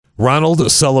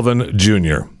Ronald Sullivan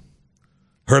Jr.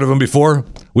 Heard of him before?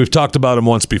 We've talked about him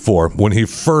once before when he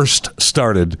first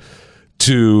started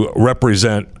to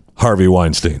represent Harvey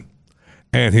Weinstein.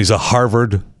 And he's a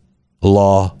Harvard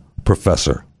law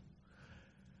professor.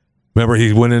 Remember,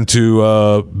 he went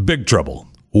into big trouble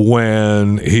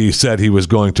when he said he was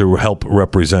going to help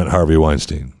represent Harvey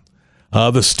Weinstein.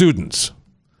 The students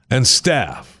and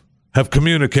staff have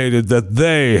communicated that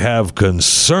they have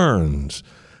concerns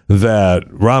that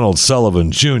Ronald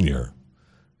Sullivan Jr.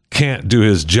 can't do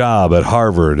his job at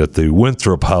Harvard at the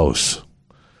Winthrop House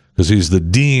because he's the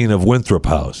dean of Winthrop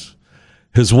House.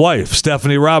 His wife,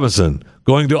 Stephanie Robinson,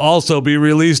 going to also be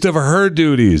released of her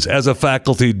duties as a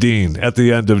faculty dean at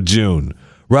the end of June.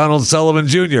 Ronald Sullivan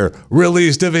Jr.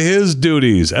 released of his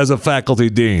duties as a faculty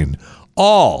dean.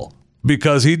 All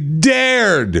because he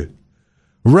dared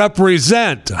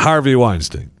represent Harvey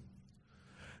Weinstein.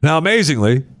 Now,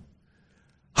 amazingly,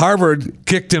 Harvard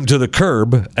kicked him to the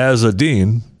curb as a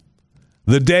dean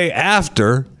the day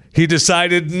after he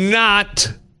decided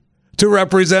not to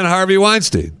represent Harvey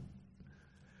Weinstein.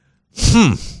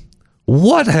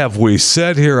 What have we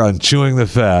said here on Chewing the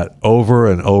Fat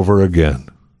over and over again?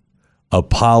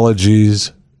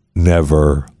 Apologies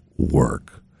never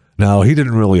work. Now, he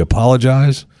didn't really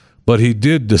apologize, but he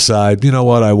did decide, you know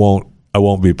what, I won't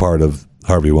be part of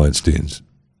Harvey Weinstein's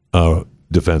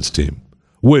defense team,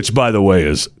 which, by the way,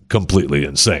 is completely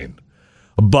insane.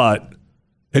 But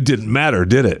it didn't matter,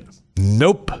 did it?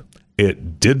 Nope,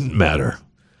 it didn't matter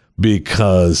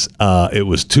because it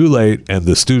was too late and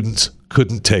the students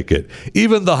couldn't take it.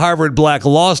 Even the Harvard Black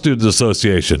Law Students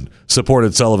Association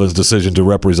supported Sullivan's decision to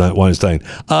represent Weinstein.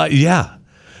 Yeah,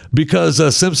 because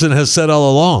Simpson has said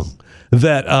all along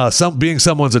that being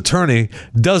someone's attorney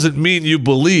doesn't mean you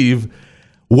believe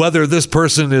whether this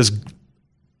person is,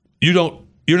 you're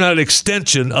not an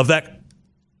extension of that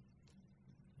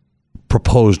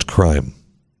proposed crime.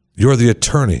 You're the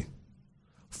attorney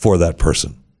for that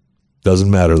person. Doesn't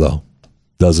matter, though.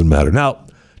 Doesn't matter. Now,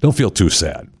 don't feel too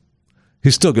sad.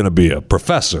 He's still going to be a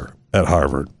professor at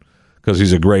Harvard because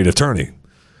he's a great attorney.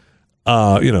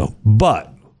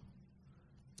 But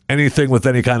anything with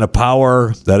any kind of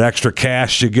power, that extra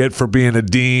cash you get for being a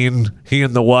dean, he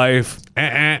and the wife,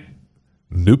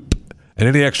 nope. And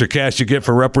any extra cash you get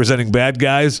for representing bad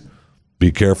guys,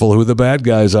 be careful who the bad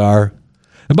guys are.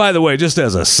 And by the way, just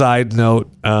as a side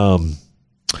note,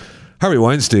 Harvey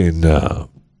Weinstein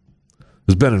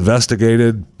has been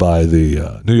investigated by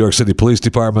the New York City Police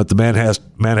Department, the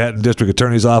Manhattan District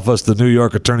Attorney's Office, the New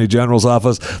York Attorney General's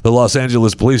Office, the Los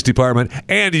Angeles Police Department,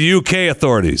 and UK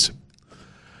authorities.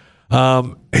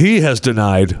 He has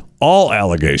denied all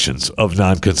allegations of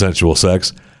non-consensual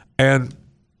sex, and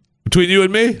between you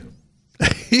and me,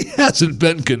 he hasn't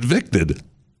been convicted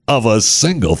of a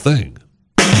single thing.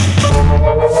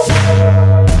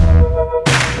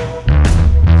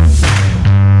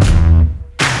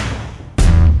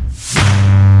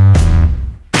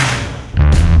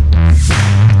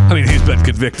 I mean, he's been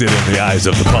convicted in the eyes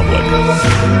of the public.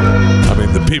 I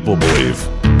mean, the people believe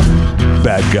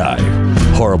bad guy,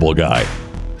 horrible guy.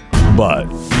 But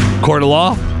court of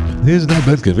law, he has not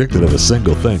been convicted of a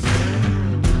single thing.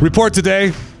 Report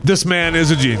today, this man is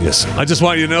a genius. I just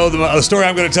want you to know the story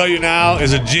I'm going to tell you now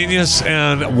is a genius,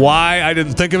 and why I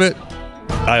didn't think of it,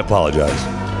 I apologize.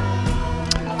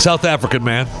 South African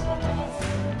man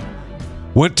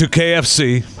went to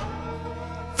KFC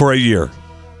for a year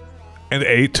and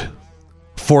ate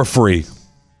for free.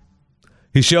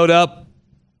 He showed up.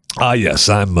 Yes,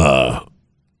 I'm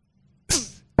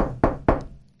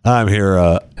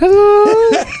here. Hello?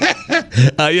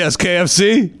 Yes,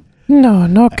 KFC. No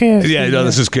KFC. Yeah, no,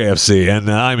 this is KFC,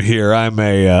 and I'm here. I'm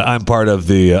part of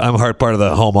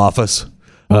the home office.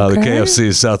 The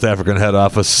KFC's South African head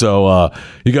office. So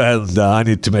you go ahead and I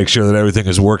need to make sure that everything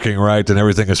is working right and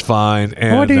everything is fine.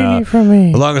 And what do you need from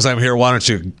me? As long as I'm here, why don't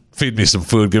you feed me some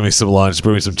food, give me some lunch,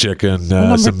 bring me some chicken,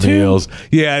 some meals.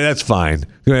 Yeah, that's fine.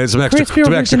 Some extra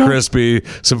crispy,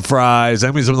 some fries.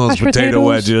 I mean, some of those potato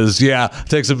wedges. Yeah,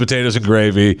 take some potatoes and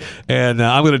gravy. And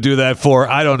I'm going to do that for,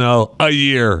 I don't know, a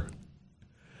year.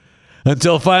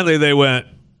 Until finally they went,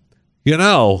 we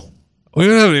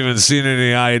haven't even seen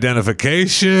any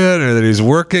identification or that he's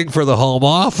working for the home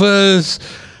office.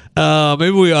 Maybe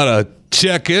we ought to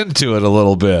check into it a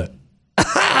little bit.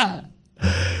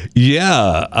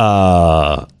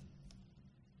 Yeah.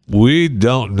 We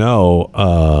don't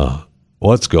know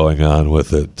what's going on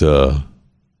with it.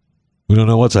 We don't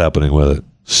know what's happening with it.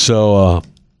 So,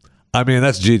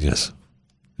 that's genius.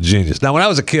 Genius. Now, when I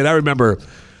was a kid, I remember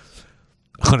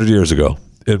 100 years ago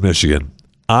in Michigan,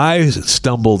 I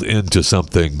stumbled into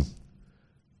something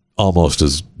almost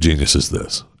as genius as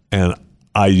this. And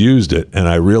I used it, and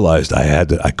I realized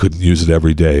I couldn't use it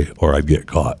every day or I'd get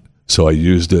caught. So I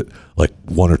used it like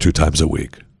 1 or 2 times a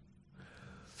week.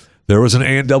 There was an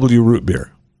A&W root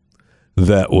beer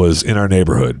that was in our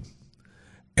neighborhood.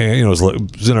 And, it was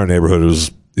in our neighborhood. It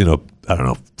was, I don't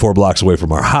know, 4 blocks away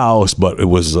from our house, but it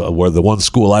was where the one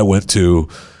school I went to,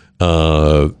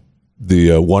 the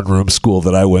one-room school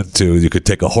that I went to, you could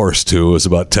take a horse to. It was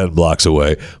about 10 blocks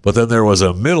away. But then there was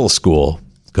a middle school,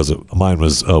 because mine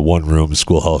was a one-room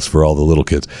schoolhouse for all the little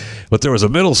kids. But there was a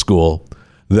middle school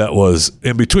that was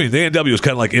in between. The A&W was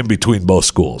kind of like in between both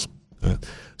schools.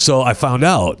 So I found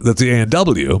out that the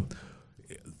A&W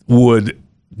would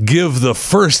give the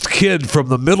first kid from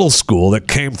the middle school that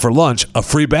came for lunch a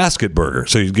free basket burger.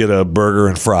 So you'd get a burger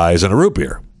and fries and a root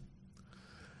beer.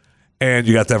 And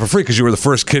you got that for free because you were the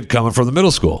first kid coming from the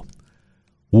middle school.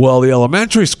 Well, the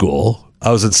elementary school,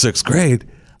 I was in 6th grade.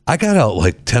 I got out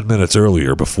like 10 minutes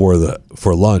earlier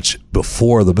for lunch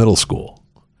before the middle school.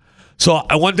 So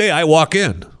one day I walk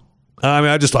in.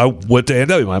 I went to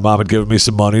A&W. My mom had given me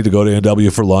some money to go to A&W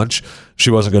for lunch.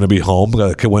 She wasn't going to be home.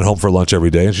 I went home for lunch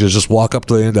every day. And she said, just walk up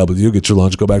to A&W, get your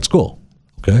lunch, go back to school.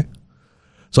 Okay?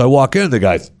 So I walk in. The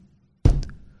guy,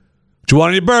 what you want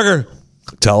on your burger?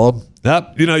 Tell him,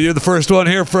 yep, you're the first one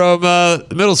here from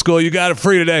middle school. You got it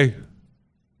free today.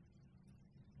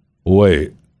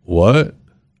 Wait, what?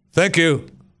 Thank you.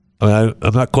 I'm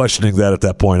not questioning that at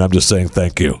that point. I'm just saying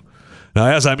thank you. Now,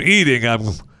 as I'm eating, how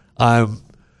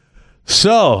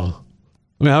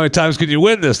many times can you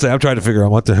win this thing? I'm trying to figure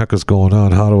out what the heck is going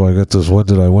on. How do I get this? When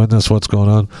did I win this? What's going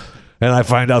on? And I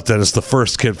find out that it's the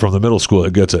first kid from the middle school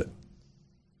that gets it.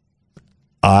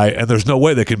 And there's no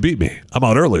way they can beat me. I'm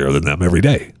out earlier than them every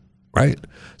day, right?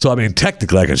 So,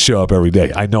 technically I can show up every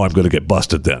day. I know I'm going to get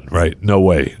busted then, right? No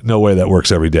way. No way that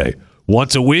works every day.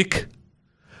 Once a week.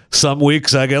 Some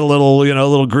weeks I get a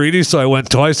little greedy, so I went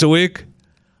twice a week.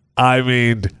 I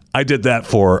did that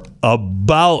for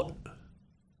about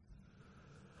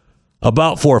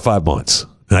 4 or 5 months.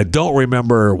 And I don't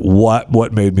remember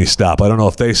what made me stop. I don't know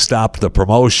if they stopped the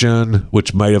promotion,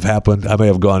 which may have happened. I may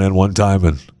have gone in one time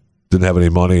and didn't have any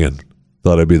money and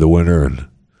thought I'd be the winner. And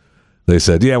they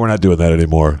said, yeah, we're not doing that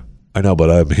anymore. I know,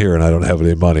 but I'm here and I don't have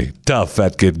any money. Tough,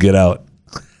 fat kid, get out.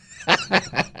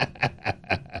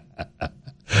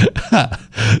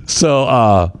 So,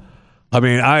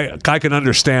 I can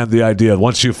understand the idea.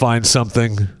 Once you find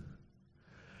something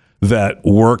that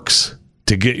works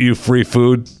to get you free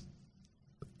food,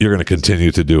 you're going to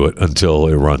continue to do it until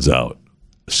it runs out.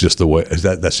 It's just the way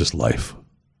that's just life.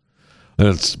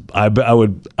 And I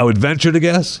would venture to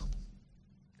guess.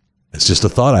 It's just a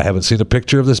thought. I haven't seen a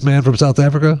picture of this man from South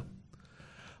Africa,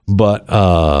 but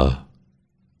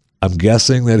I'm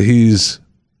guessing that he's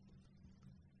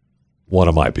one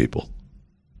of my people.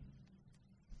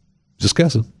 Just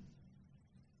guessing.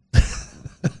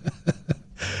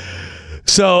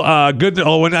 So good.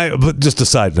 Just a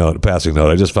side note, a passing note.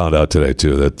 I just found out today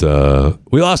too that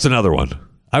we lost another one.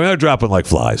 They're dropping like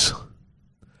flies.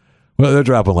 Well, they're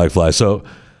dropping like flies. So,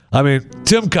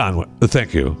 Tim Conway.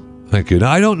 Thank you. Now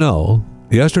I don't know.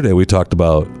 Yesterday we talked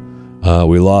about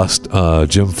we lost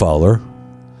Jim Fowler,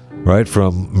 right,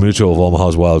 from Mutual of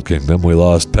Omaha's Wild Kingdom. We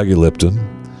lost Peggy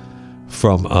Lipton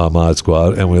from Mod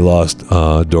Squad, and we lost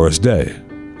Doris Day.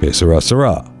 Okay, Sarah.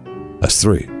 That's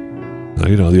 3.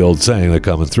 Now, the old saying, they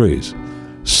come in 3s.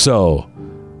 So,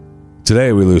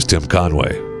 today we lose Tim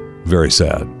Conway. Very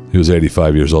sad. He was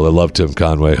 85 years old. I love Tim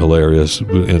Conway. Hilarious.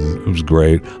 And it was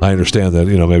great. I understand that,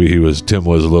 maybe Tim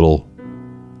was a little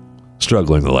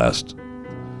struggling the last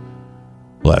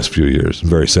few years.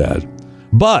 Very sad.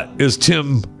 But is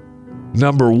Tim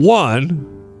number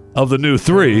 1 of the new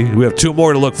 3? We have 2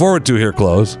 more to look forward to here,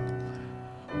 close.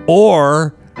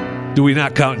 Or do we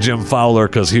not count Jim Fowler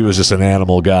because he was just an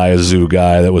animal guy, a zoo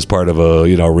guy that was part of a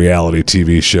reality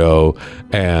TV show?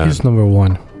 And He's number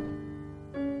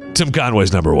 1. Tim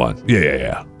Conway's number 1.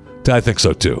 Yeah. I think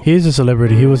so too. He's a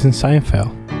celebrity. He was in Seinfeld.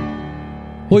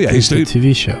 Well, yeah, he's a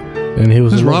TV show, and he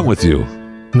was. What's wrong with you?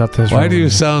 Nothing's wrong. Why do you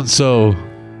sound so?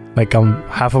 Like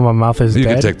half of my mouth is dead. You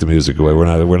dead. can take the music away.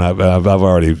 We're not. I've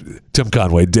already. Tim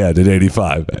Conway dead at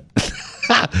 85.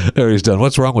 There he's done.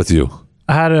 What's wrong with you?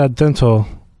 I had a dental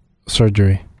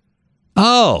surgery.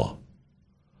 Oh,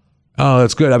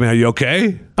 that's good. Are you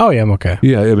okay? Oh yeah, I'm okay.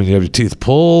 Yeah, you have your teeth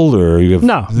pulled, or you have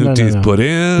new teeth put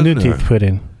in? New teeth put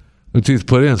in. New teeth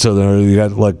put in. So then you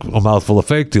got like a mouthful of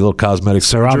fake, a little cosmetic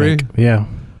surgery. Yeah.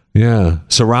 Yeah.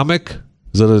 Ceramic?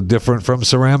 Is it different from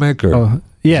ceramic or?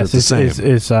 Yes, it's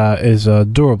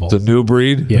durable. It's a new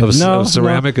breed of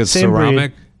ceramic. It's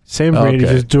ceramic. Same breed.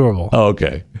 It's just durable. Oh,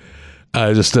 okay.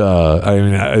 It's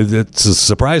a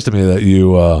surprise to me that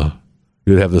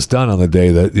you'd have this done on the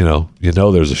day that you know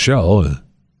there's a show.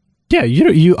 Yeah,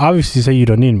 you obviously say you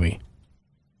don't need me.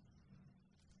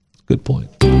 Good point.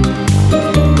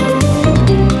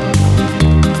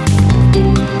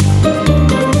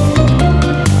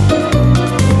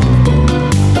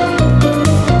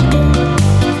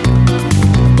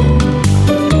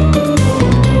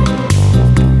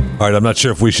 All right, I'm not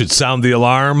sure if we should sound the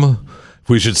alarm, if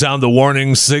we should sound the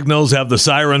warning signals, have the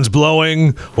sirens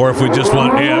blowing, or if we just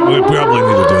want... Yeah, we probably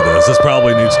need to do this. This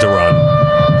probably needs to run.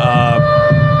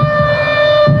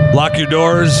 Lock your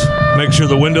doors. Make sure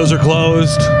the windows are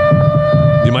closed.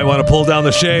 You might want to pull down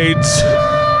the shades.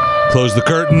 Close the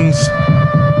curtains.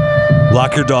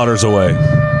 Lock your daughters away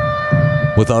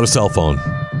without a cell phone.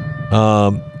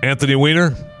 Anthony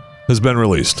Weiner has been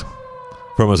released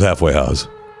from his halfway house.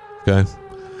 Okay?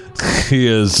 He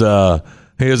is a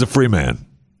free man.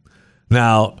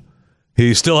 Now,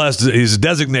 he still has to, he's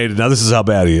designated, now this is how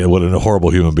bad what a horrible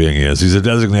human being he is. He's a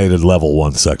designated level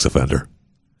 1 sex offender.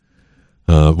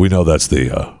 We know that's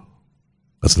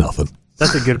nothing.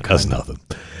 That's a good kind. That's nothing.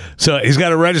 So he's got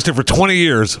to register for 20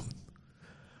 years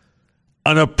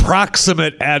an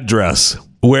approximate address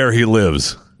where he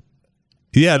lives.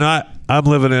 Yeah, no, I'm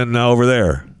living in over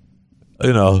there.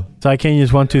 So I can't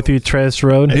use 123 Tres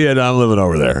Road. Yeah, no, I'm living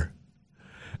over there,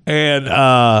 and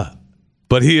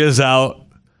but he is out,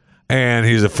 and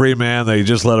he's a free man. They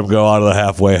just let him go out of the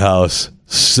halfway house.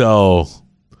 So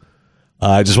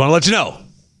I just want to let you know.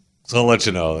 So I'll let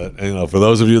you know that for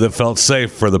those of you that felt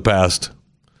safe for the past,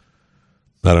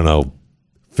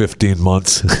 15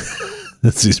 months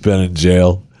since he's been in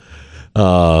jail,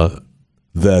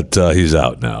 that he's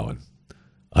out now.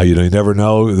 And you never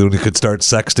know when he could start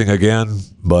sexting again,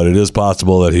 but it is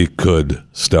possible that he could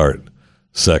start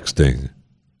sexting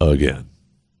again.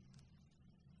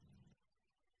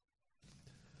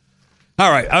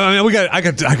 All right. I mean, I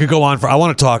could go on I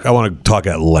want to talk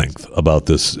at length about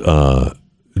this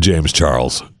James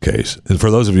Charles case. And for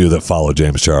those of you that follow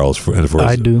James Charles for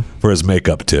his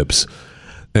makeup tips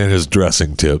and his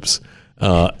dressing tips,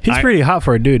 he's pretty hot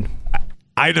for a dude.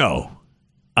 I know.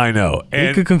 And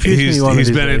he could confuse me he's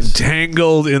been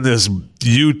entangled in this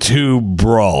YouTube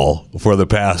brawl for the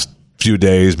past few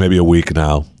days, maybe a week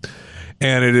now.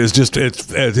 And it's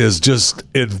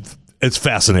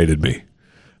fascinated me.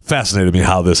 Fascinated me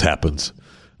how this happens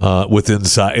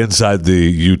inside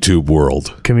the YouTube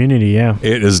world. Community, yeah.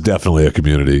 It is definitely a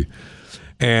community.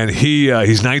 And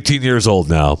he's 19 years old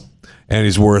now, and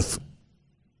he's worth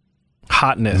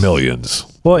hotness. Millions.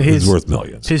 Well, he's worth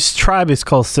millions. His tribe is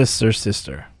called Sister.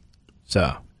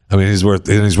 So I mean, he's worth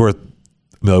millions.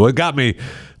 What got me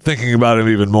thinking about him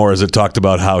even more is it talked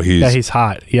about how he's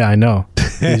hot. Yeah, I know.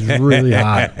 He's really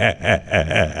hot.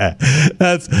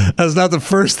 That's not the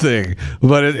first thing,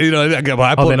 but I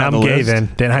put it on the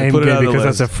list. Then I am gay because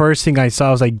that's the first thing I saw.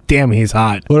 I was like, damn, he's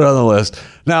hot. Put it on the list.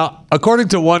 Now, according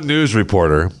to one news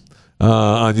reporter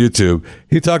on YouTube,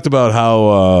 he talked about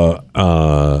how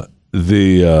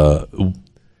he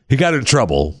got in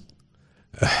trouble.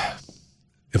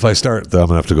 If I start, I'm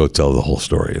gonna have to go tell the whole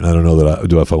story, and I don't know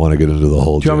that if I want to get into the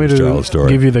whole James Charles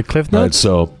story. Give you the cliff notes? Right,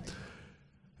 so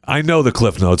I know the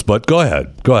cliff notes, but go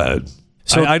ahead.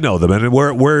 So I know them, and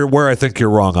where I think you're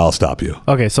wrong, I'll stop you.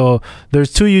 Okay, so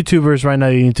there's two YouTubers right now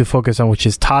you need to focus on, which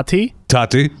is Tati,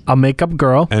 a makeup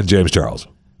girl, and James Charles.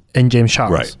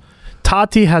 Right.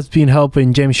 Tati has been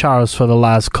helping James Charles for the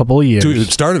last couple of years.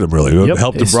 It started him, really. Yep.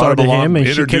 Helped him, brought him along,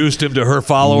 introduced him to her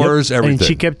followers, everything. And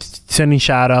she kept sending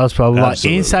shout-outs, blah, blah,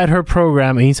 blah. Inside her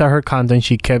program, inside her content,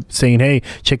 she kept saying, hey,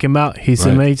 check him out. He's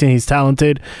amazing. He's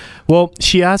talented. Well,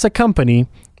 she has a company,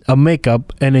 a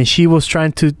makeup, and then she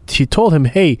told him,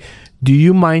 hey, do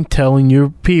you mind telling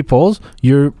your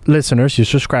listeners, your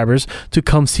subscribers, to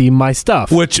come see my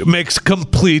stuff? Which makes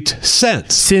complete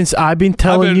sense. Since I've been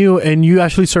telling you, and you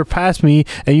actually surpassed me,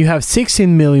 and you have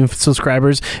 16 million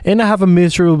subscribers, and I have a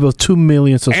miserable 2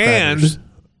 million subscribers. And,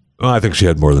 I think she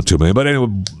had more than 2 million, but anyway,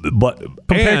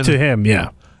 compared to him, yeah.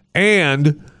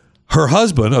 And her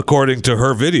husband, according to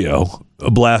her video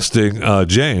blasting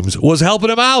James, was helping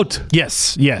him out.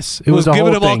 Yes. It was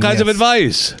giving him all kinds of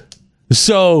advice.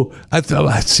 So it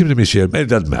seemed to me it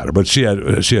doesn't matter, but she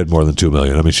had more than 2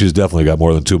 million. I mean, she's definitely got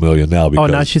more than 2 million now.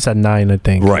 Because, now she's at 9, I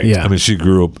think. Right. Yeah. I mean, she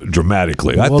grew up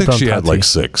dramatically. I think she had like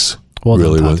 6. Well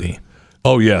done, Tati.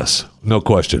 Oh yes, no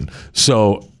question.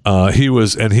 So he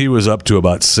was up to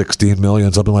about 16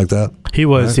 million, something like that. He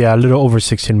was, a little over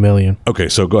 16 million. Okay,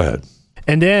 so go ahead.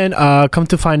 And then come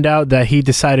to find out that he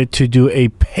decided to do a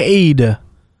paid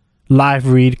live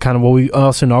read, kind of what we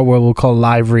also in our world will call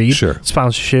live read,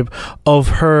 sponsorship of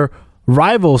her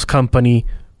rival's company,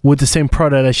 with the same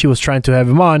product that she was trying to have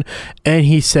him on, and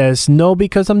he says no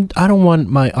because I don't want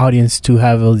my audience to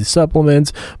have all these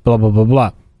supplements, blah blah blah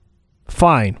blah.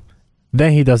 Fine.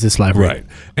 Then he does this live read. Right.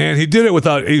 And he did it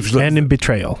without... And in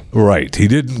betrayal. Right. He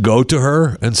didn't go to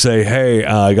her and say, hey,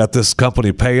 I got this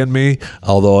company paying me,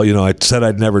 although, I said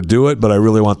I'd never do it, but I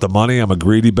really want the money. I'm a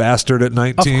greedy bastard at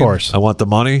 19. Of course. I want the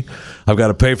money. I've got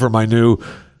to pay for my new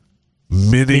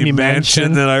mini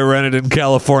mansion that I rented in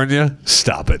California.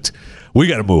 Stop it. We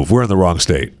got to move. We're in the wrong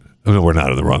state. No, we're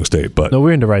not in the wrong state, but... No,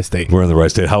 we're in the right state. We're in the right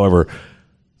state. However...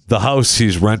 The house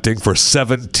he's renting for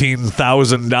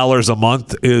 $17,000 a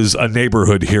month is a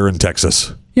neighborhood here in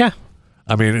Texas. Yeah.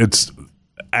 I mean, it's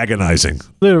agonizing.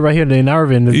 Literally right here in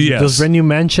Arvin. Yes. Those brand new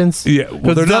mansions. Yeah.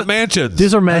 Well, they're not mansions.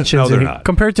 These are mansions. No, they're not.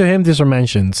 Compared to him, these are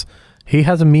mansions. He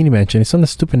has a mini mansion. It's on the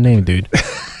stupid name, dude.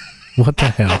 What the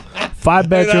hell? 5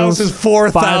 bedrooms. The house is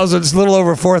 4,000. It's a little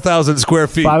over 4,000 square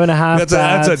feet. 5.5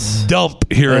 That's a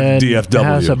dump here in DFW. It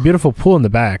has a beautiful pool in the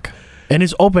back. And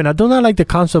it's open. I do not like the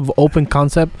concept of open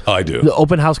concept. Oh, I do. The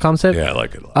open house concept. Yeah, I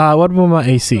like it a lot. What about my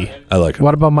AC? I like it.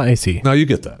 What about my AC? No, you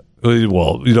get that.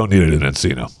 Well, you don't need it in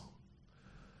Encino.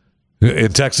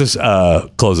 In Texas,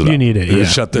 close it up. You need it, yeah.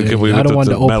 Shut the, Yeah. Can we I don't want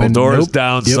the to metal open. doors Nope.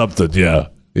 down? Yep. Something. Yeah.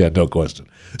 Yeah, no question.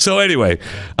 So anyway,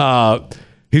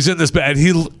 he's in this bed.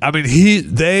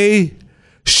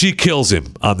 She kills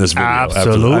him on this video.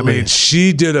 Absolutely. I mean,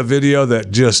 she did a video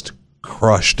that just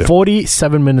crushed him.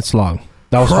 47 minutes long.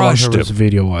 That was how long his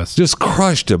video was. Just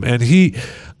crushed him. And he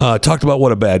talked about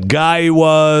what a bad guy he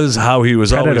was, how he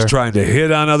was always trying to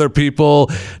hit on other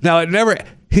people. Now,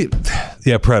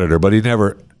 predator, but it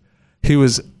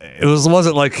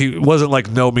wasn't like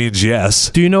no means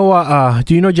yes. Do you know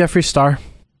Jeffree Star?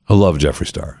 I love Jeffree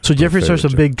Star. So Jeffree Star's a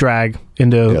big drag in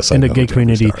the gay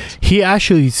community. He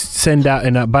actually sent out,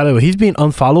 and by the way, he's being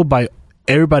unfollowed by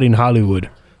everybody in Hollywood.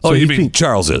 So you mean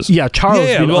Charles is? Yeah, Charles.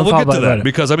 Yeah, well, we'll get to that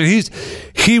because I mean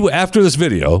he after this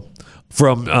video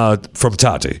from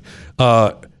Tati,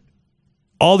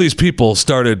 all these people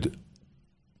started.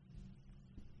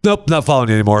 Nope, not following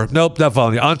you anymore. Nope, not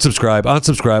following you.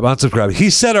 Unsubscribe. He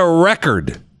set a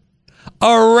record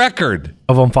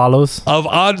of unfollows, of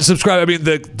unsubscribe. I mean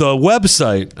the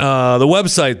website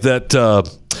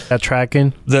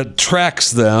that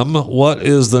tracks them. What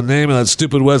is the name of that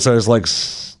stupid website? It's like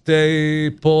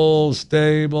Stable.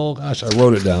 Gosh, I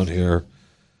wrote it down here.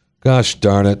 Gosh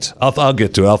darn it. I'll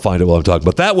get to it. I'll find it while I'm talking.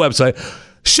 But that website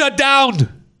shut down.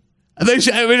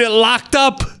 It locked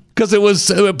up because it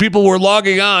was people were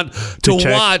logging on to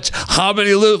watch how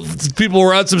many people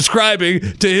were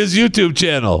unsubscribing to his YouTube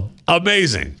channel.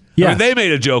 Amazing. Yeah. I mean, they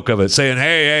made a joke of it, saying,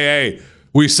 "Hey,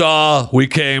 we saw, we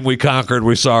came, we conquered,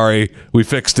 we're sorry, we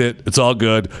fixed it. It's all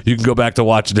good. You can go back to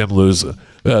watching him lose, being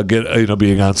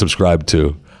unsubscribed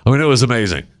too." I mean, it was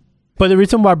amazing. But the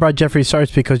reason why I brought Jeffree Star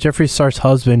is because Jeffree Star's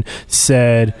husband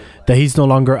said that he's no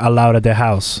longer allowed at the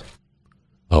house.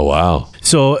 Oh, wow.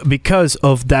 So because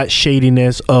of that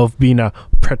shadiness of being a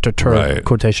predator, right.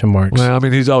 Quotation marks. Well, I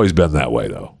mean, he's always been that way,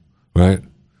 though, right?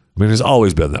 I mean, he's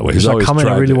always been that way. There's a comment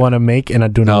I really want to make, and I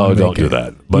do not want to make it. No, don't do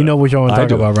that. But you know what you want to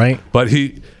talk about, right? But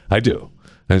I do.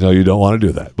 I know you don't want to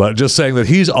do that. But just saying that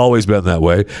he's always been that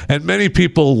way, and many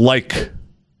people like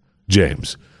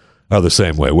James are the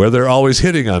same way, where they're always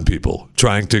hitting on people,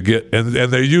 trying to get, and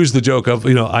they use the joke of,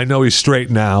 I know he's straight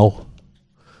now,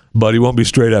 but he won't be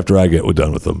straight after I get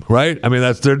done with him, right? I mean,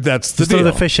 that's the deal. Throw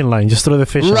the fishing line. Just throw the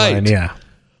fishing line, yeah.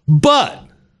 But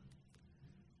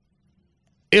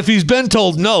if he's been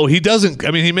told no, he doesn't.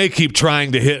 I mean, he may keep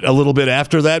trying to hit a little bit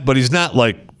after that, but he's not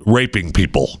like raping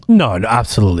people. No,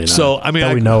 absolutely not. So, I mean,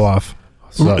 that we know of.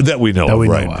 That we know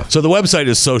of. So the website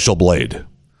is Social Blade.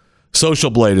 Social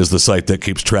Blade is the site that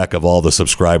keeps track of all the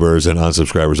subscribers and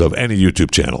unsubscribers of any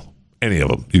YouTube channel, any of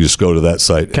them. You just go to that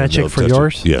site. Can I check for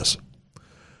yours? Yes.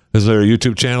 Is there a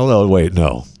YouTube channel? Oh, wait,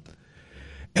 no.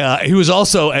 He was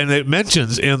also, and it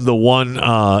mentions in the one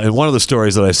of the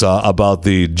stories that I saw about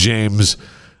the James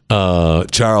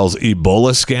Charles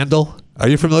Ebola scandal. Are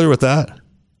you familiar with that?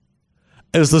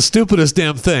 It's the stupidest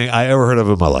damn thing I ever heard of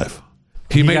in my life.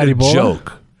 He made a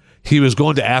joke. He was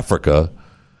going to Africa.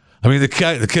 I mean,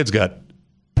 the kid's got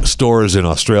stores in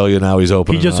Australia now. He's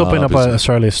opening. He just opened up an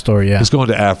Australia store. Yeah, he's going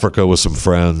to Africa with some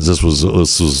friends. This was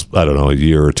I don't know, a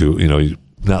year or two.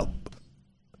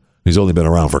 He's only been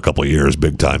around for a couple of years,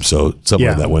 big time. So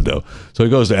somewhere in that window. So he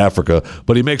goes to Africa,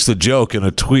 but he makes the joke in a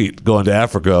tweet going to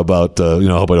Africa about I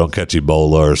hope I don't catch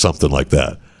Ebola or something like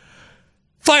that.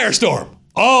 Firestorm.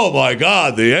 Oh my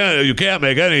God! You can't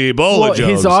make any Ebola jokes.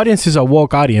 His audience is a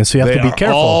woke audience, so you have to be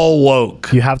careful. All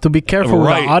woke. You have to be careful with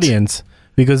the audience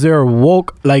because they're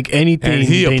woke like anything. And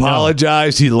he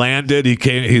apologized. He landed. He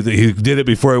came. He did it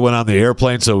before he went on the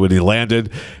airplane. So when he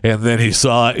landed, and then he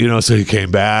saw it, so he came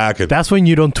back. And that's when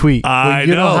you don't tweet. I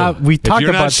know. We talked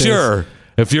about this.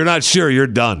 If you're not sure, you're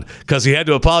done. Because he had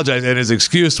to apologize, and his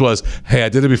excuse was, hey, I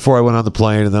did it before I went on the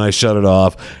plane, and then I shut it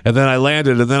off, and then I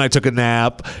landed, and then I took a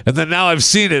nap, and then now I've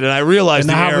seen it, and I realized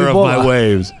the error of my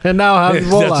waves. And now I have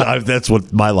Ebola. That's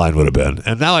what my line would have been.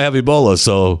 And now I have Ebola,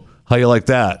 so how you like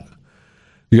that?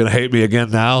 You're going to hate me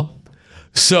again now?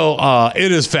 So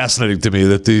it is fascinating to me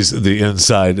that the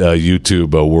inside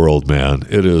YouTube world, man,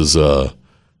 it is a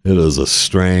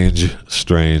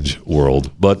strange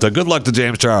world. But good luck to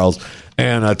James Charles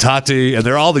and Tati, and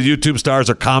all the YouTube stars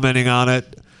are commenting on it.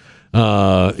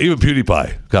 Even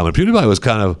PewDiePie commented. PewDiePie was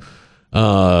kind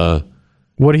of...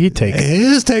 what did he take?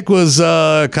 His take was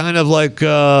kind of like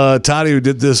Tati, who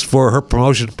did this for her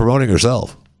promoting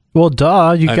herself. Well,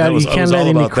 duh. You can't let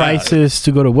any crisis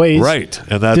to go to waste. Right.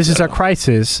 And this is a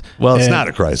crisis. Well, it's not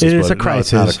a crisis. It is a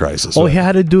crisis. No, it's not a crisis. All you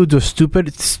had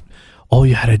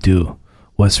to do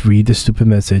was read the stupid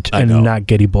message and not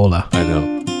get Ebola. I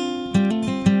know.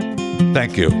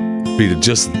 Thank you. If he'd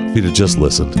have just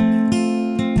listened.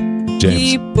 James.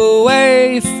 Keep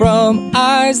away from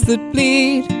eyes that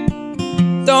bleed.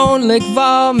 Don't lick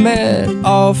vomit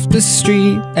off the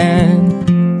street.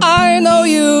 And I know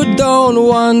you don't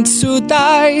want to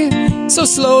die, so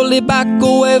slowly back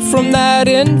away from that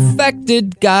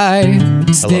infected guy.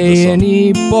 Stay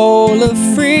Ebola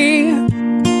free.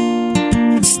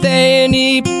 Stay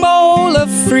Ebola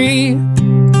free.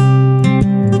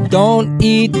 Don't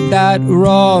eat that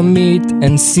raw meat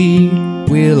and see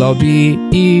we'll all be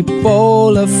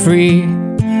Ebola free.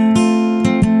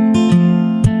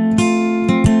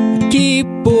 Keep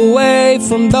away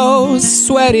from those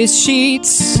sweaty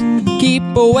sheets.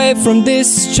 Keep away from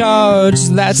discharge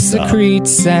that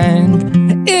secretes.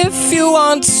 And if you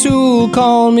want to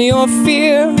calm your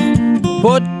fear,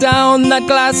 put down that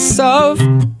glass of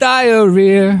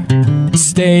diarrhea.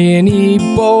 Stay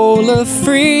Ebola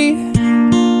free.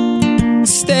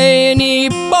 Stay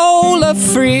Ebola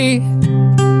free.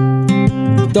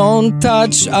 Don't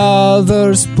touch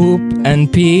others' poop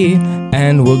and pee,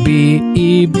 and we'll be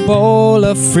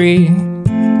Ebola free.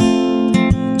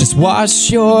 Just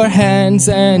wash your hands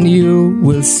and you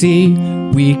will see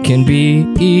we can be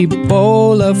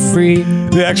Ebola free.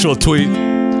 The actual tweet.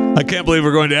 I can't believe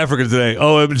we're going to Africa today.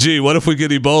 OMG, what if we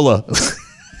get Ebola?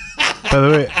 By the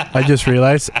way, I just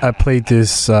realized I played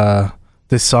this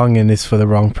song and it's for the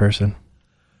wrong person.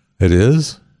 It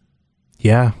is?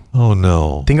 Yeah. Oh,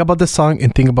 no. Think about the song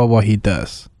and think about what he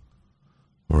does.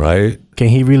 Right? Can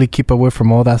he really keep away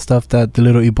from all that stuff that the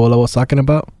little Ebola was talking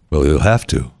about? Well, he'll have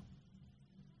to.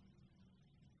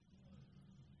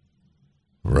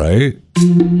 Right?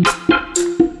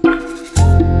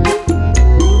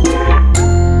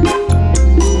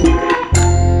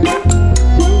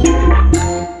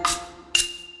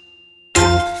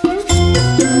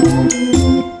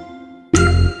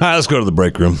 All right, let's go to the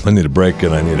break room. I need a break,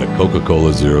 and I need a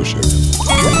Coca-Cola Zero Sugar.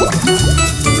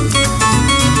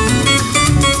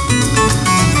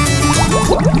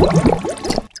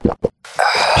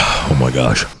 Oh, my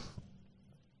gosh.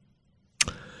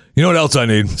 You know what else I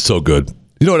need? So good.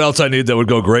 You know what else I need that would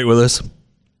go great with this?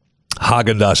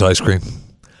 Haagen-Dazs ice cream.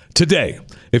 Today,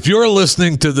 if you're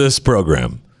listening to this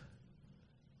program,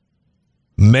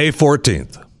 May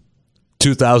 14th,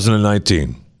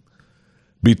 2019,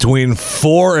 between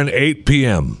 4 and 8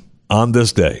 p.m. on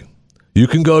this day, you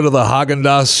can go to the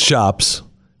Haagen-Dazs shops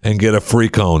and get a free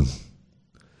cone.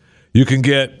 You can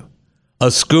get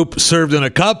a scoop served in a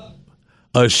cup,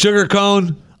 a sugar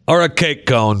cone, or a cake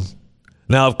cone.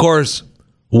 Now, of course,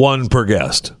 one per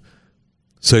guest.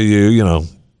 So you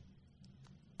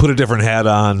put a different hat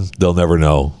on. They'll never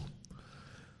know.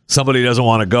 Somebody doesn't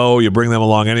want to go. You bring them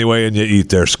along anyway, and you eat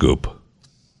their scoop.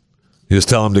 You just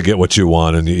tell them to get what you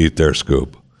want, and you eat their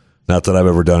scoop. Not that I've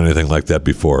ever done anything like that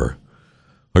before.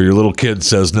 Or your little kid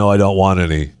says, no, I don't want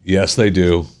any. Yes, they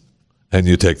do. And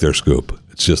you take their scoop.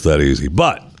 It's just that easy.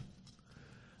 But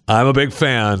I'm a big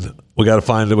fan. We got to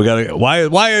find it.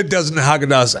 Why doesn't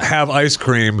Haagen-Dazs have ice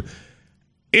cream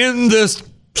in this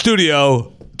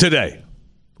studio today?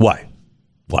 Why?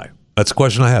 That's a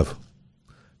question I have.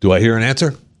 Do I hear an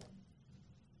answer?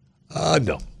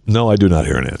 No. No, I do not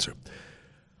hear an answer.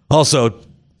 Also,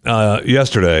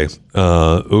 yesterday, it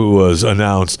was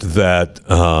announced that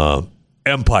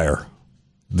Empire,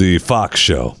 the Fox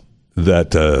show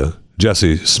that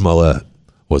Jesse Smollett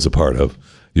was a part of.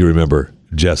 You remember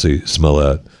Jesse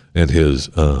Smollett and his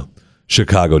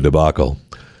Chicago debacle.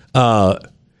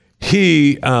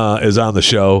 he is on the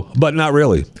show, but not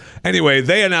really. Anyway,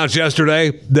 they announced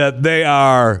yesterday that they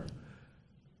are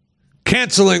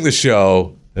canceling the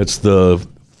show. It's the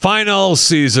final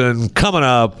season coming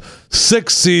up.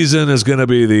 6th season is going to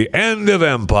be the end of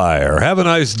Empire. Have a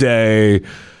nice day.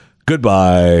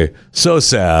 Goodbye. So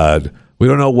sad. We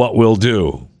don't know what we'll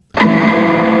do.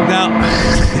 Now,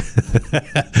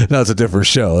 no, it's a different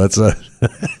show. That's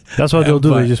what they'll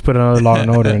do. They just put another Law and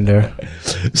Order in there.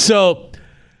 So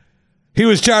he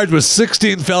was charged with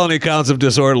 16 felony counts of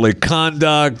disorderly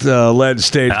conduct, alleged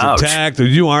staged attack.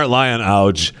 You aren't lying.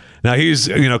 Ouch. Now he's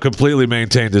completely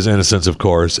maintained his innocence, of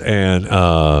course, and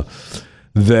I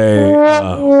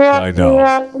know.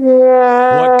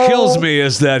 What kills me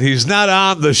is that he's not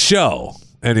on the show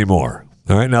anymore.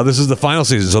 All right, now this is the final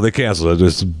season, so they canceled it.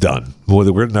 It's done.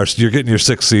 You're getting your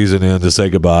 6th season in to say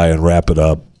goodbye and wrap it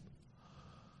up.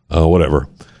 Whatever.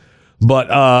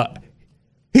 But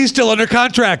he's still under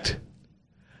contract.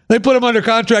 They put him under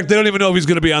contract. They don't even know if he's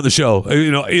going to be on the show.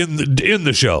 In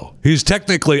the show, he's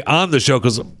technically on the show.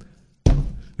 Because,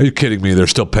 are you kidding me? They're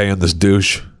still paying this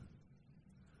douche.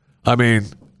 I mean,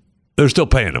 they're still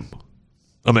paying him.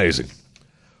 Amazing.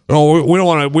 No, we don't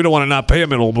want to not pay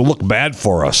him. It'll look bad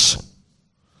for us.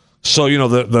 So,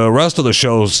 the rest of the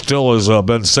show still has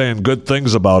been saying good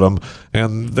things about him,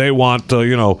 and they want,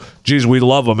 geez, we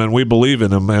love him and we believe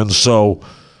in him, and so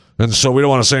we don't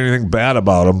want to say anything bad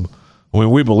about him. I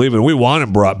mean, we believe in him. We want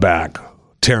him brought back.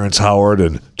 Terrence Howard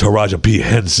and Taraji P.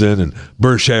 Henson and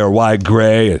Berkshire Y.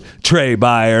 Gray and Trey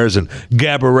Byers and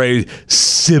Gabourey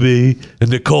Sibi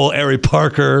and Nicole Ari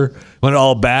Parker. Want it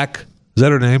all back? Is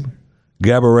that her name?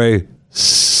 Gabourey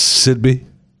Sibi?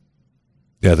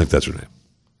 Yeah, I think that's her name.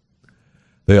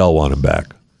 They all want him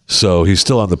back. So he's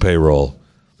still on the payroll.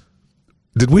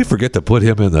 Did we forget to put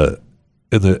him in the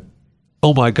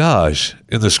oh my gosh,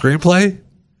 in the screenplay?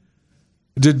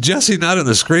 Did Jesse not in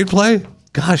the screenplay?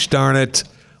 Gosh darn it.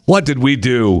 What did we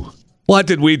do?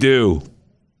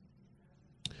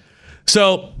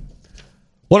 So,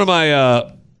 one of my,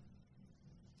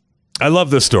 I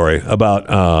love this story about,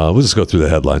 we'll just go through the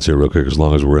headlines here real quick as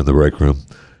long as we're in the break room.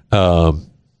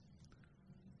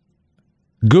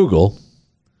 Google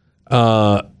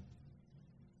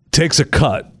takes a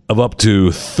cut of up to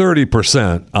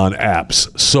 30% on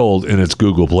apps sold in its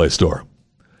Google Play Store.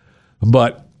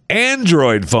 But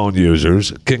Android phone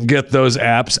users can get those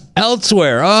apps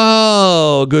elsewhere.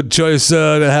 Oh, good choice to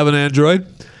have an Android,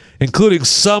 including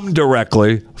some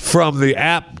directly from the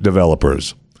app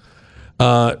developers.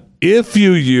 If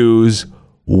you use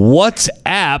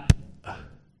WhatsApp,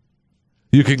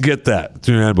 you can get that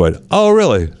through your Android. Oh,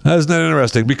 really? Isn't that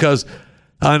interesting? Because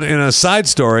in a side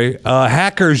story,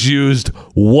 hackers used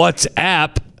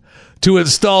WhatsApp to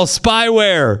install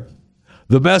spyware.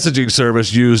 The messaging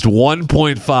service used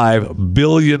 1.5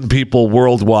 billion people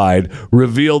worldwide,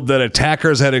 revealed that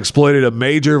attackers had exploited a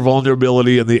major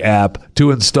vulnerability in the app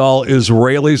to install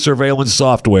Israeli surveillance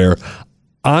software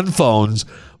on phones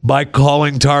by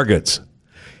calling targets,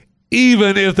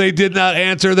 even if they did not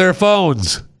answer their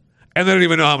phones. And they don't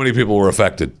even know how many people were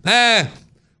affected.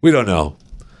 We don't know.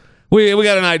 We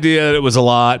got an idea that it was a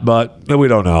lot, but we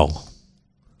don't know.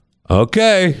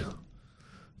 Okay.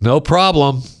 No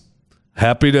problem.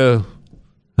 Happy to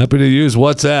use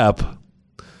WhatsApp.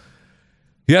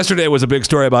 Yesterday was a big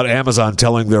story about Amazon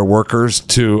telling their workers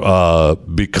to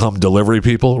become delivery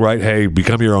people, right? Hey,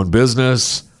 become your own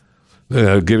business.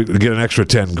 Get an extra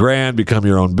 10 grand, become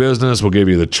your own business. We'll give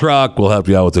you the truck. We'll help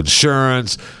you out with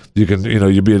insurance. You can,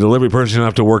 you'll be a delivery person. You don't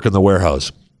have to work in the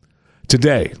warehouse.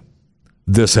 Today,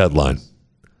 this headline: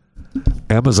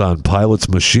 Amazon pilots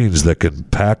machines that can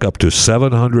pack up to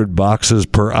 700 boxes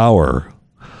per hour,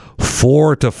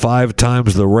 4 to 5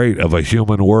 times the rate of a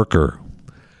human worker.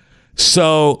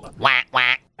 So,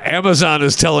 Amazon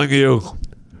is telling you,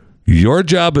 your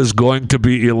job is going to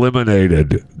be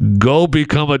eliminated. Go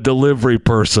become a delivery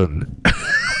person.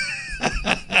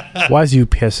 Why is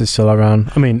UPS still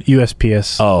around? I mean,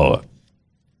 USPS. Oh,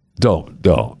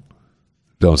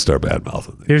 don't start bad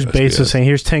mouthing. Here's Bezos saying,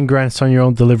 here's 10 grand on your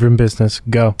own delivering business.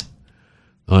 Go.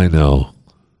 I know.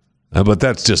 But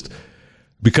that's just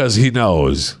because he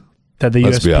knows that the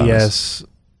USPS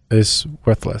is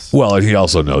worthless. Well, and he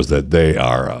also knows that they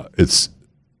are,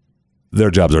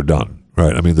 their jobs are done,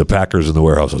 right? I mean, the packers in the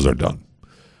warehouses are done.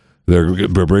 They're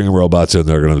bringing robots in.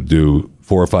 They're going to do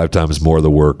 4 or 5 times more of the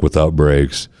work without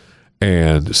breaks.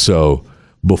 And so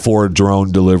before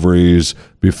drone deliveries,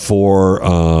 before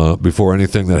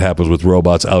anything that happens with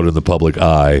robots out in the public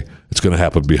eye, it's going to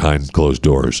happen behind closed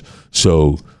doors.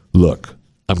 So look,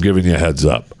 I'm giving you a heads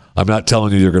up. I'm not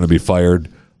telling you you're going to be fired,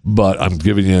 but I'm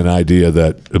giving you an idea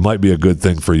that it might be a good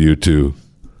thing for you to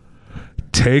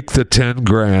take the 10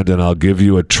 grand and I'll give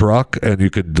you a truck and you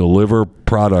can deliver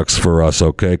products for us,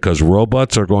 okay? Because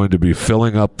robots are going to be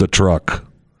filling up the truck.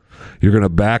 You're going to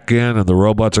back in and the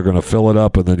robots are going to fill it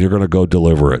up and then you're going to go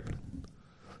deliver it.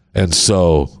 And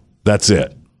so that's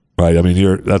it, right? I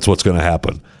mean, that's what's going to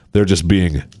happen. They're just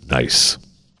being nice.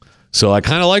 So I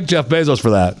kind of like Jeff Bezos for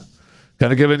that.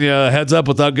 Kind of giving you a heads up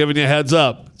without giving you a heads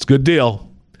up. It's a good deal.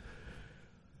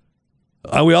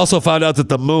 We also found out that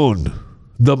the moon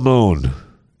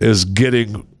is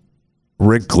getting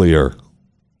wrinklier.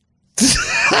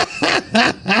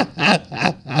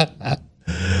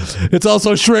 It's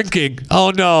also shrinking.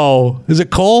 Oh no. Is it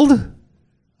cold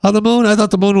on the moon? I thought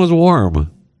the moon was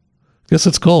warm. Guess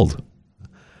it's cold.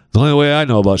 The only way I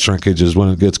know about shrinkage is when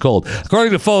it gets cold.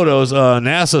 According to photos,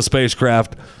 NASA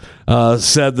spacecraft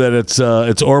said that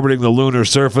it's orbiting the lunar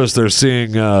surface. They're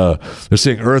seeing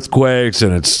earthquakes,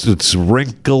 and it's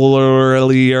wrinklier,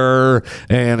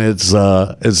 and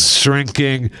it's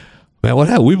shrinking. Man, what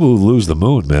happened? We lose the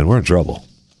moon, man. We're in trouble,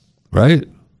 right?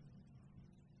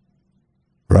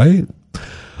 Right.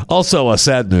 Also,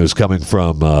 sad news coming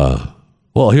from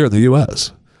here in the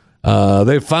U.S.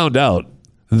 They found out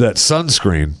that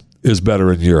sunscreen is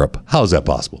better in Europe. How is that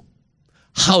possible?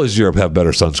 How does Europe have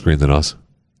better sunscreen than us?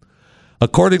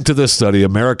 According to this study,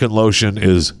 American lotion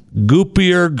is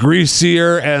goopier,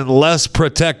 greasier, and less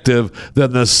protective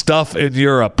than the stuff in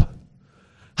Europe.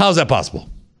 How is that possible?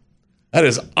 That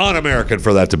is un-American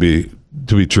for that to be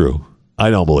true. I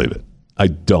don't believe it. I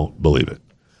don't believe it.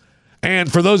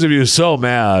 And for those of you so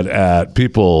mad at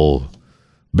people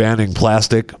banning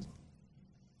plastic,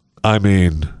 I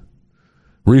mean,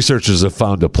 researchers have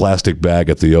found a plastic bag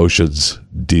at the ocean's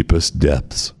deepest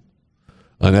depths.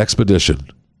 An expedition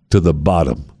to the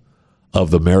bottom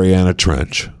of the Mariana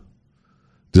Trench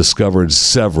discovered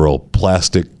several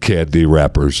plastic candy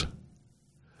wrappers.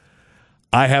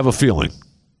 I have a feeling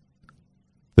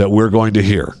that we're going to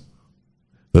hear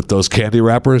that those candy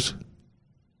wrappers,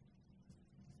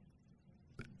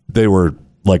 they were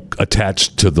like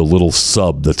attached to the little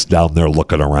sub that's down there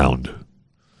looking around.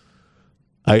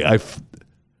 I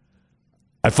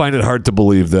find it hard to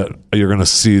believe that you're going to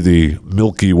see the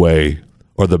Milky Way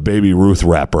or the Baby Ruth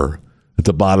wrapper at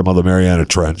the bottom of the Mariana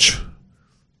Trench.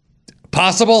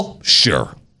 Possible?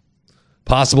 Sure.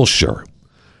 Possible? Sure.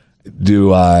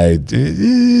 Do I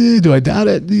doubt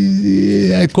it?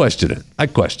 I question it.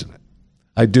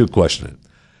 I do question it.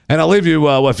 And I'll leave you,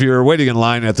 if you're waiting in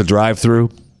line at the drive-thru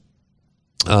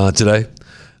today,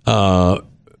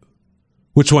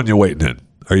 which one you waiting in?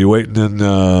 Are you waiting in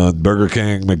Burger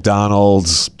King,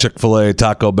 McDonald's, Chick-fil-A,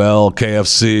 Taco Bell,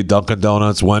 KFC, Dunkin'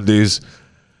 Donuts, Wendy's?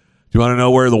 You want to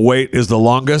know where the wait is the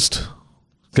longest?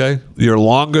 Okay. Your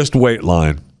longest wait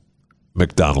line,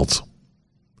 McDonald's.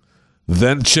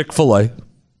 Then Chick-fil-A.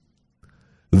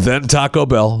 Then Taco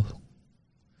Bell.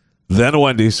 Then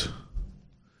Wendy's.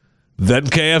 Then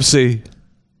KFC.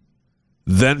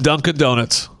 Then Dunkin'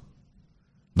 Donuts.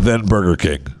 Then Burger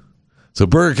King. So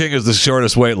Burger King is the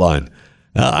shortest wait line.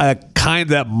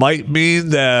 That might mean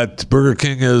that Burger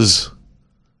King is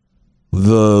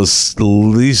the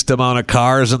least amount of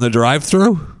cars in the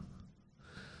drive-thru.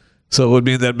 So it would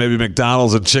mean that maybe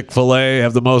McDonald's and Chick-fil-A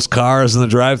have the most cars in the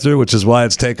drive-thru, which is why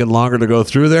it's taken longer to go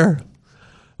through there.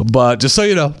 But just so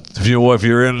you know, if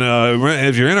you're in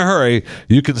a hurry,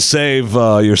 you can save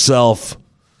yourself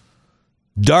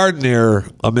darn near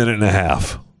a minute and a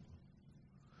half.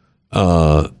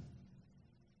 If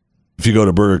you go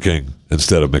to Burger King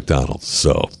instead of McDonald's.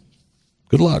 So,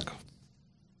 good luck.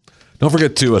 Don't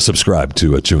forget to subscribe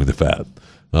to Chewing the Fat.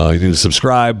 You need to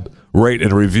subscribe, rate,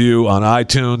 and review on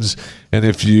iTunes. And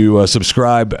if you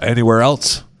subscribe anywhere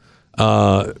else,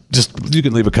 you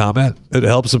can leave a comment. It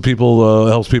helps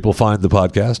people find the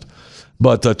podcast.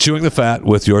 But Chewing the Fat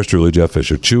with yours truly, Jeff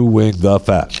Fisher. Chewing the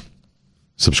Fat.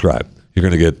 Subscribe. You're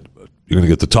going to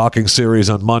get the talking series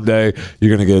on Monday.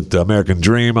 You're going to get American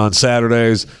Dream on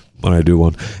Saturdays when I do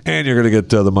one. And you're going to get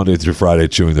the Monday through Friday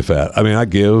Chewing the Fat. I mean, I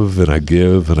give and I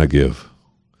give and I give.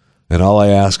 And all I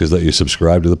ask is that you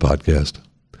subscribe to the podcast.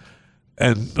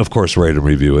 And, of course, rate and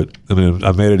review it. I mean,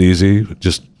 I've made it easy.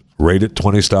 Just rate it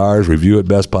 20 stars, review it,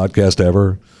 best podcast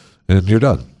ever, and you're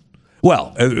done.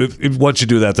 Well, once you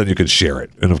do that, then you can share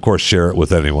it. And, of course, share it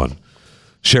with anyone.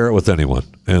 Share it with anyone,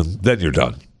 and then you're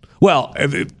done. Well,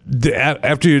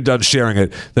 after you're done sharing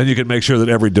it, then you can make sure that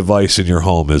every device in your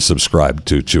home is subscribed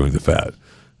to Chewing the Fat.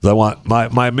 I want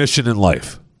my mission in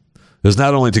life is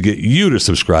not only to get you to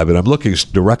subscribe, but I'm looking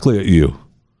directly at you.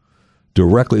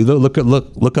 Directly, look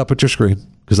up at your screen,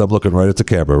 because I'm looking right at the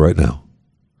camera right now.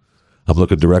 I'm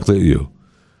looking directly at you.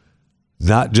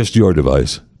 Not just your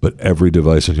device, but every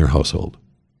device in your household.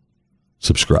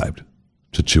 Subscribed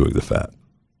to chewing the fat.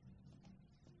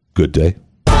 Good day.